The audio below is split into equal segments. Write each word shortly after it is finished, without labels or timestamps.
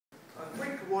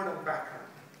word of background.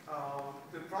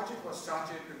 The project was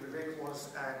started, Vivek was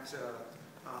at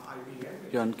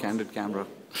IBM. You're on candid camera.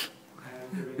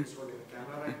 And Vivek's holding the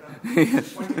camera right now.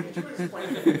 Yes. Pointing at you, it's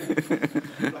pointing at me.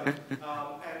 Right.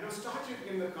 And it was started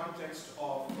in the context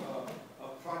of a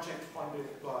project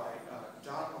funded by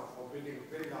DARPA for building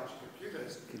very large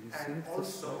computers and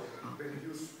also very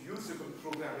usable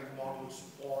programming models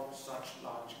for such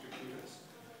large computers.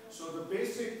 So the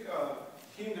basic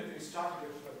theme that we started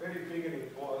with from the very beginning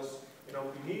was,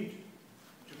 we need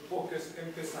to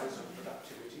emphasize on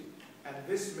productivity, and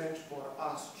this meant for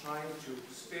us trying to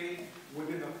stay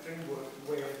within a framework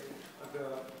where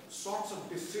the sorts of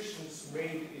decisions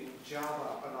made in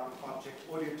Java around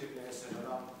object-orientedness and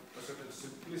around a certain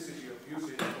simplicity of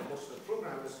usage for most of the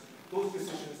programmers, those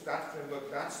decisions, that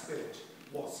framework, that spirit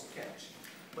was kept.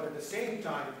 But at the same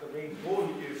time, the main goal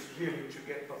is really to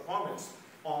get performance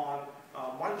on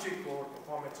multi-core,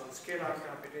 performance on scalar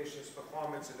computations,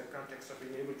 performance in the context of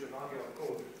being able to run your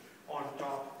code on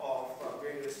top of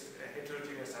various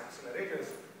heterogeneous accelerators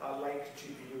like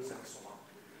GPUs and so on.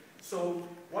 So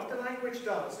what the language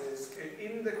does is,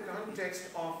 in the context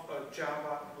of a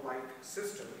Java-like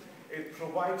system, it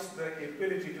provides the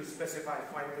ability to specify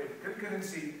fine-grained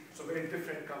concurrency, so very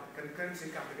different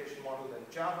concurrency computation model than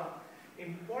Java.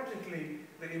 Importantly,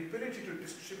 the ability to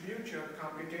distribute your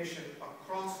computation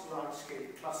across large-scale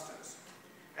clusters.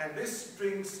 And this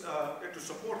brings, to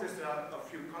support this, there are a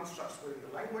few constructs within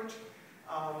the language.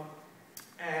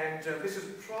 This is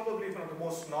probably one of the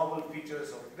most novel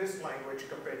features of this language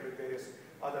compared with various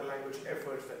other language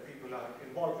efforts that people are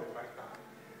involved in right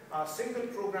now. Single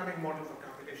programming model for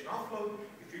computation offload.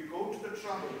 If you go to the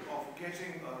trouble of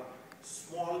getting a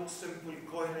small, simple,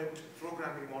 coherent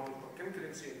programming model for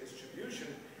concurrency and distribution,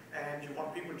 and you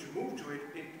want people to move to it,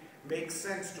 it makes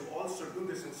sense to also do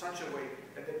this in such a way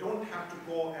that they don't have to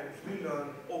go and relearn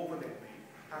OpenMP,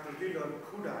 have to relearn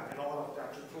CUDA and all of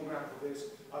that to program for these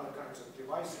other kinds of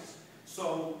devices.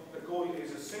 So the goal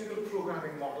is a single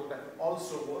programming model that will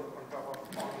also work on top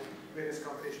of various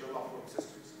computational offload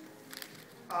systems.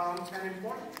 An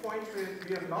important point where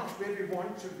we are not where we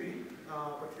want to be,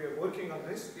 but we are working on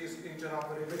this, is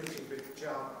interoperability with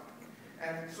Java.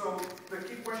 And so the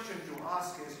key question to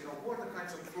ask is, what are the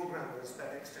kinds of programmers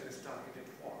that X10 is targeted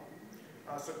for?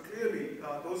 So clearly,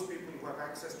 those people who have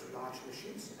access to large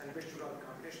machines and wish to run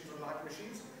computations on large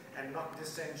machines and not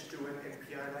descend to an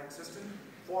MPI-like system,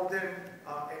 for them,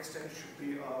 X10 should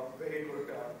be a very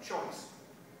good choice.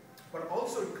 But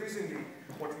also increasingly,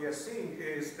 what we are seeing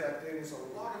is that there is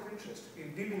a lot of interest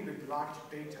in dealing with large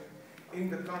data in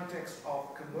the context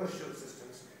of commercial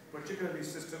systems, particularly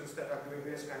systems that are doing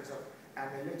various kinds of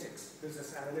analytics,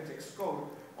 business analytics code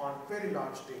on very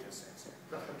large data sets.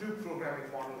 The Hadoop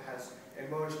programming model has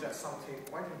emerged as something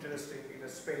quite interesting in the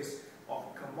space of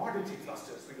commodity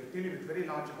clusters, where you're dealing with very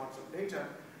large amounts of data,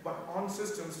 but on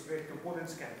systems where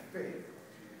components can fail.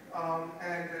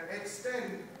 And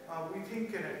X10, we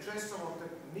think, can address some of the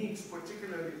needs,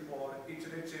 particularly for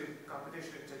iterative,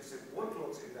 computation-intensive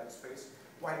workloads in that space,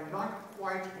 while not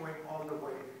quite going all the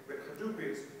way where Hadoop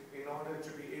is, in order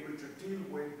to be able to deal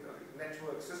with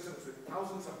network systems with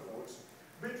thousands of nodes,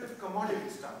 built with commodity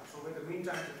stuff, so where the mean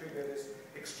time to failure is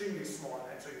extremely small,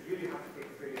 and so you really have to take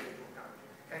failure into account.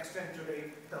 X10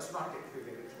 today does not take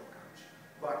failure into account,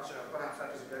 but perhaps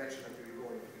that is the direction that we will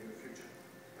go in the future.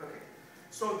 Okay.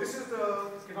 So this is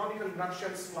the canonical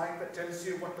nutshell slide that tells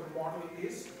you what the model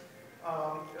is.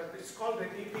 It's called the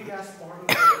EPGAS model,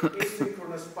 the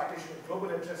asynchronous partition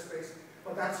global address space,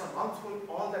 but that's a mouthful.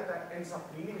 All that ends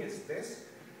up meaning is this,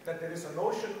 that there is a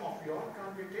notion of your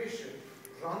computation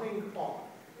running on,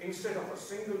 instead of a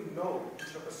single node,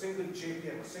 instead of a single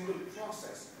JVM, a single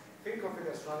process, think of it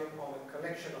as running on a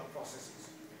collection of processes.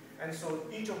 And so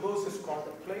each of those is called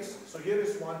a place. So here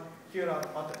is one, here are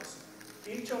others.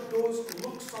 Each of those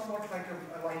looks somewhat like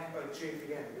a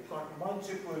JVM. You've got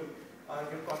multiple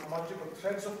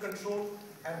threads of control,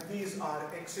 and these are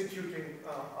executing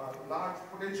a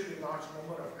potentially large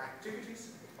number of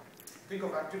activities. Think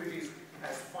of activities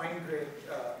as fine-grained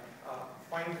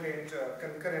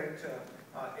concurrent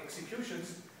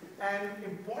executions. And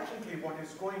importantly, what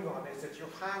is going on is that you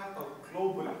have a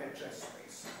global address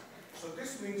space. So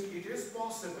this means it is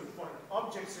possible for an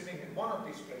object sitting in one of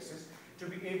these places to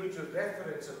be able to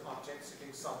reference an object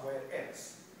sitting somewhere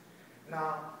else.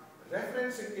 Now,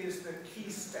 referencing is the key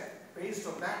step. Based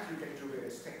on that, you can do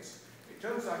various things. It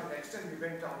turns out in X10 we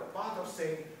went down the path of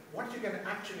saying what you can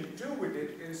actually do with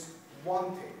it is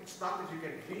one thing. It's not that you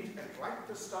can read and write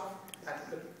the stuff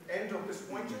at the end of this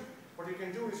pointer. What you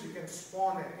can do is you can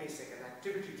spawn an async, an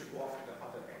activity to go off to the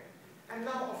other end. And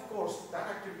now, of course, that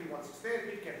activity, once it's there,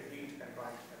 it can read and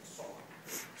write and so on.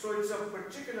 So it's a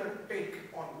particular take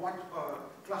on what a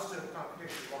cluster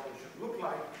computation model should look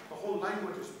like. The whole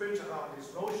language is built around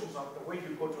these notions of the way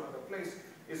you go to another place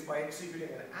is by executing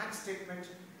an add statement.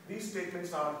 These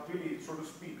statements are really, so to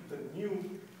speak, the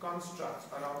new constructs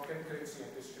around concurrency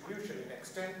and distribution in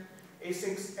X10.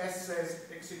 Async S says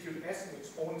execute S in its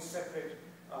own separate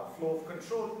flow of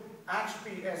control.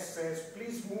 AtchPS says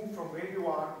please move from where you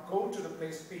are, go to the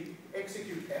place P,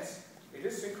 execute S. It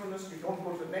is synchronous, you don't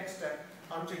go to the next step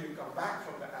until you come back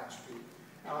from the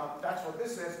AtchP. That's what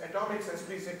this says. Atomic says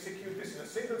please execute this in a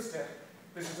single step.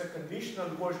 This is a conditional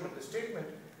version of the statement.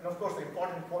 And of course the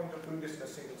important point of doing this in a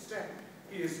single step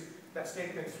is that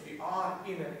statements are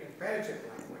in an imperative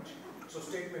language. So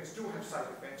statements do have side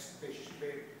effects. They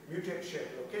mutate shared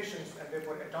locations, and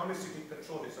therefore atomicity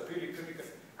control is a really critical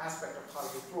aspect of how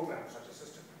you program such a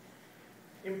system.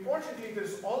 Importantly, there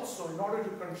is also, in order to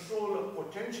control a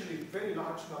potentially very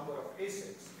large number of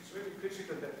asyncs, it's really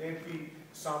critical that there be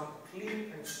some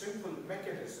clean and simple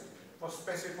mechanism for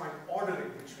specifying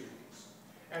ordering between these.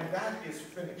 And that is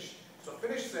finish. So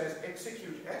finish says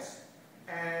execute S,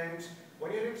 and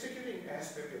when you're executing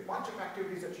S, there will be a bunch of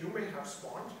activities that you may have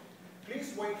spawned.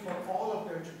 Please wait for all of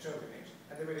them to terminate,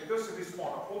 and they will recursively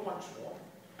spawn a whole bunch more.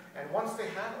 And once they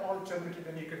have all terminated,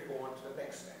 then you can go on to the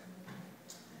next step.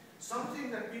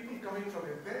 Something that people coming from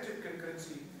imperative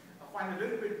concurrency find a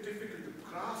little bit difficult to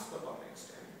grasp about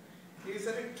X10 is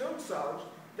that it turns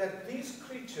out that these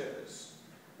creatures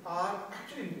are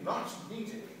actually not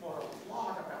needed for a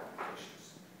lot of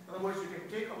applications. In other words, you can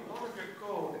take a lot of your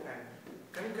code and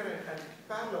concurrent and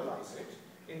parallelize it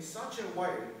in such a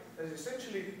way that is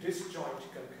essentially disjoint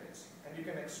concurrency. And you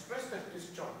can express that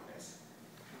disjointness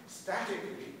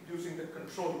statically using the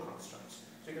control constructs.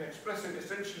 So you can express it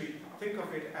essentially, think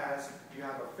of it as you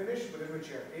have a finish within which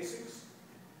you have asyncs.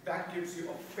 That gives you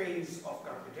a phase of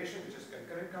computation, which is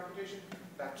concurrent computation.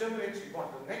 That terminates, you go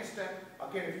on to the next step.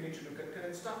 Again, if you need to do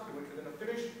concurrent stuff, do it within a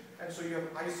finish. And so you have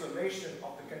isolation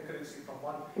of the concurrency from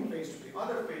one phase to the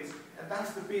other phase. And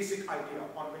that's the basic idea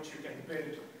on which you can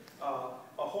build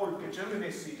a whole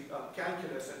determinacy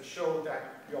calculus and show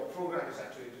that your program is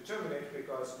actually determinate,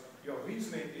 because your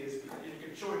reasoning is, you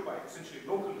can show it by essentially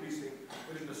local reasoning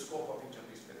within the scope of each of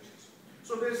these finishes.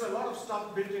 So there's a lot of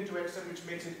stuff built into X10 which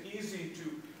makes it easy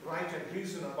to write and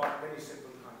reason about many simple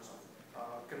kinds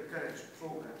of concurrent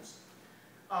programs.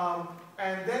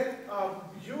 And then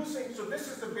using, so this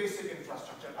is the basic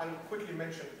infrastructure. I'll quickly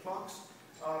mention clocks.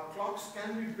 Clocks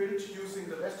can be built using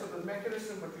the rest of the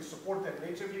mechanism, but we support them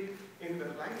natively in the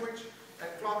language. And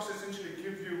clocks essentially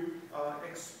give you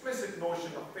explicit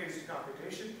notion of phased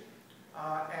computation.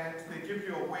 And they give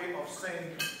you a way of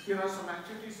saying, here are some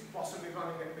activities possibly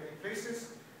running at many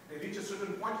places. They reach a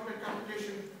certain point in their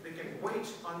computation. They can wait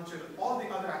until all the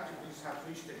other activities have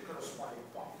reached their corresponding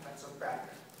point. That's a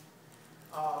barrier.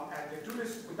 And they do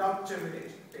this without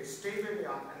terminating. They stay where they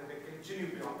are, and then they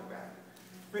continue beyond the barrier.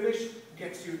 Finish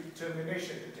gets you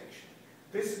termination detection.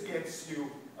 This gets you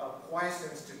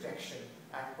quiescence detection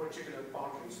at particular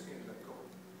boundaries in the code.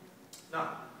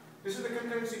 Now, this is the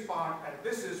concurrency part, and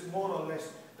this is more or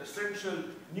less the central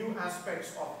new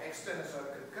aspects of X10 as a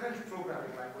concurrent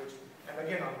programming language. And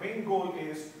again, our main goal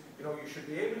is, you should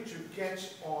be able to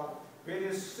get on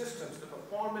various systems the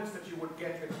performance that you would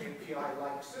get with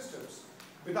MPI-like systems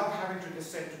without having to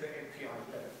descend to the MPI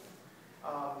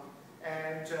level.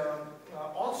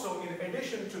 Also, in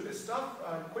addition to this stuff,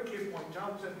 quickly point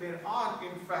out that there are,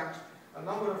 in fact, a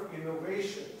number of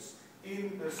innovations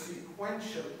in the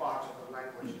sequential part of the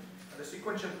language. And the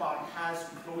sequential part has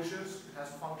closures, it has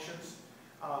functions,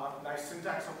 nice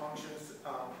syntax of functions,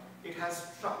 it has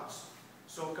structs.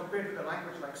 So compared to the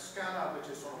language like Scala,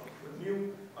 which is sort of a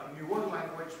newer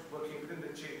language working within the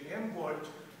JVM world,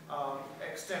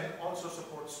 X10 also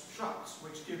supports structs,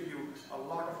 which give you a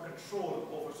lot of control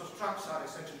over. So structs are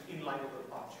essentially inlineable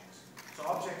objects. So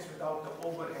objects without the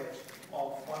overhead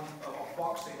of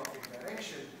boxing of the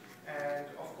direction. And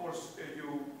of course,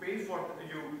 you pay for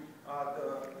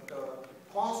the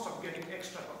cost of getting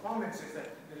extra performance is that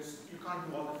you can't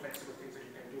do all the flexible things that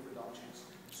you can do with objects.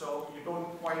 So you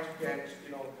don't quite get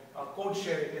code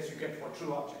sharing as you get for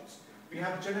true objects. We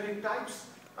have generic types.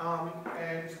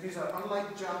 And these are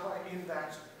unlike Java in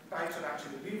that types are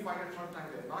actually redefined at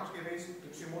runtime, they're not erased, it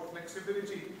gives you more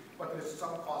flexibility, but there's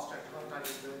some cost at runtime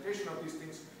implementation of these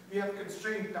things. We have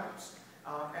constrained types,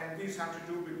 and these have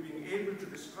to do with being able to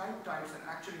describe types and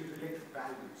actually relate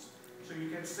values. So you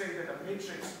can say that a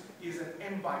matrix is an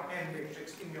n by n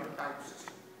matrix in your type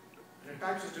system. And a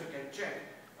type system can check,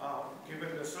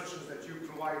 given the assertions that you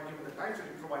provide, given the types that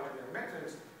you provide in your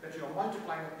methods, that you are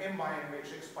multiplying an m by n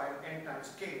matrix by an n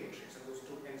times k matrix, and those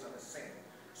two n's are the same.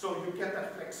 So you get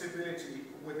that flexibility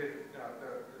with it,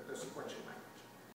 the sequential